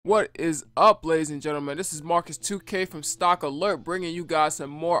What is up, ladies and gentlemen? This is Marcus 2K from Stock Alert, bringing you guys some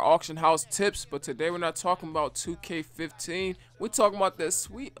more auction house tips. But today we're not talking about 2K15. We're talking about that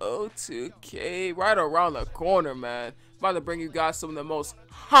sweet old 2K right around the corner, man. About to bring you guys some of the most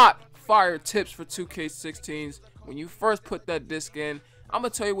hot fire tips for 2K16s. When you first put that disc in, I'm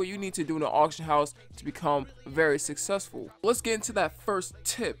going to tell you what you need to do in the auction house to become very successful. Let's get into that first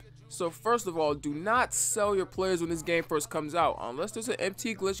tip. So first of all, do not sell your players when this game first comes out. Unless there's an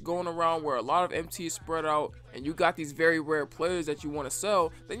MT glitch going around where a lot of MT is spread out and you got these very rare players that you want to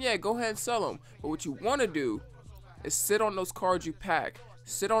sell, then yeah, go ahead and sell them. But what you want to do is sit on those cards you pack.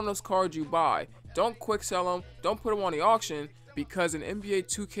 Sit on those cards you buy. Don't quick sell them. Don't put them on the auction, because in NBA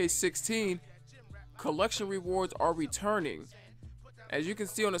 2K16, collection rewards are returning. As you can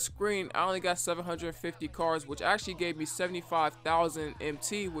see on the screen, I only got 750 cards, which actually gave me 75,000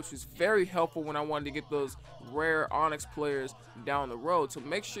 MT, which was very helpful when I wanted to get those rare Onyx players down the road. So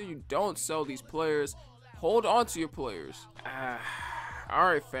make sure you don't sell these players. Hold on to your players.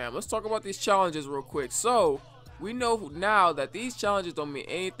 Alright fam, let's talk about these challenges real quick. So, we know now that these challenges don't mean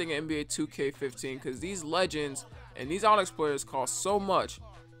anything in NBA 2K15 because these legends and these Onyx players cost so much.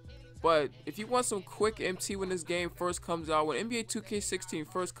 But if you want some quick MT when this game first comes out, when NBA 2K16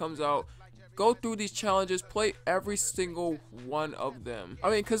 first comes out, go through these challenges, play every single one of them. I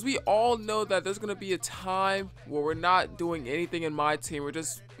mean, because we all know that there's going to be a time where we're not doing anything in MyTEAM. We're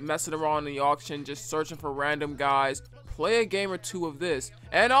just messing around in the auction, just searching for random guys. Play a game or two of this.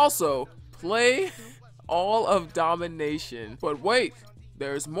 And also, play all of Domination. But wait,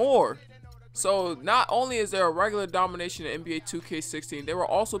 there's more. So not only is there a regular domination in NBA 2K16, there will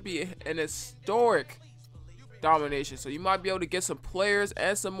also be an historic domination. So you might be able to get some players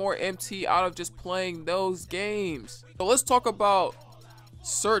and some more MT out of just playing those games. So let's talk about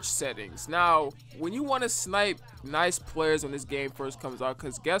search settings. Now, when you want to snipe nice players when this game first comes out,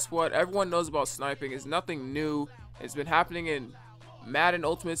 because guess what? Everyone knows about sniping. It's nothing new. It's been happening in Madden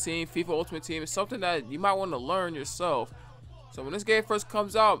Ultimate Team, FIFA Ultimate Team. It's something that you might want to learn yourself. So when this game first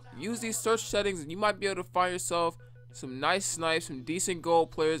comes out, use these search settings and you might be able to find yourself some nice snipes, some decent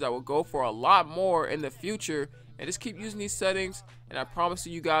gold players that will go for a lot more in the future. And just keep using these settings and I promise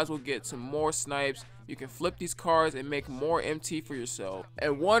you guys will get some more snipes. You can flip these cards and make more MT for yourself.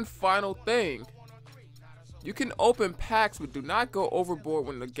 And one final thing, you can open packs, but do not go overboard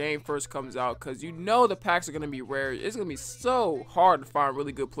when the game first comes out, because you know the packs are going to be rare. It's going to be so hard to find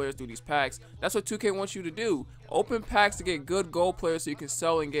really good players through these packs. That's what 2K wants you to do. Open packs to get good gold players so you can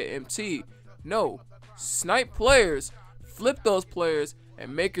sell and get MT. No, snipe players, flip those players,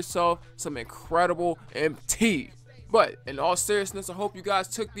 and make yourself some incredible MT. But in all seriousness, I hope you guys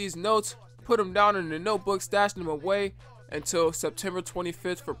took these notes, put them down in the notebook, stashed them away until September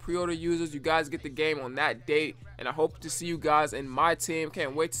 25th for pre-order users. You guys get the game on that date, and I hope to see you guys in MyTEAM.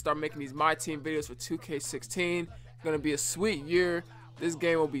 Can't wait to start making these MyTEAM videos for 2K16. Gonna be a sweet year. This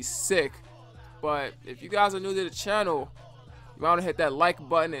game will be sick. But if you guys are new to the channel, you want to hit that like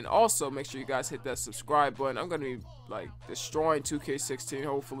button, and also make sure you guys hit that subscribe button. I'm gonna be like destroying 2K16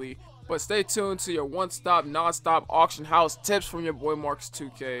 hopefully. But stay tuned to your one-stop, non-stop auction house tips from your boy Marcus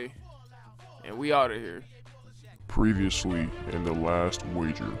 2K, and we out of here. Previously in the last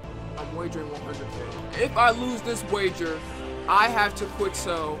wager. I'm wagering 100K. If I lose this wager, I have to quick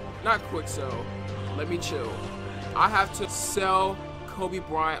sell, not quick sell, let me chill. I have to sell Kobe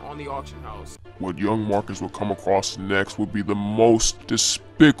Bryant on the auction house. What young Marcus will come across next will be the most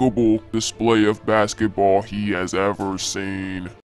despicable display of basketball he has ever seen.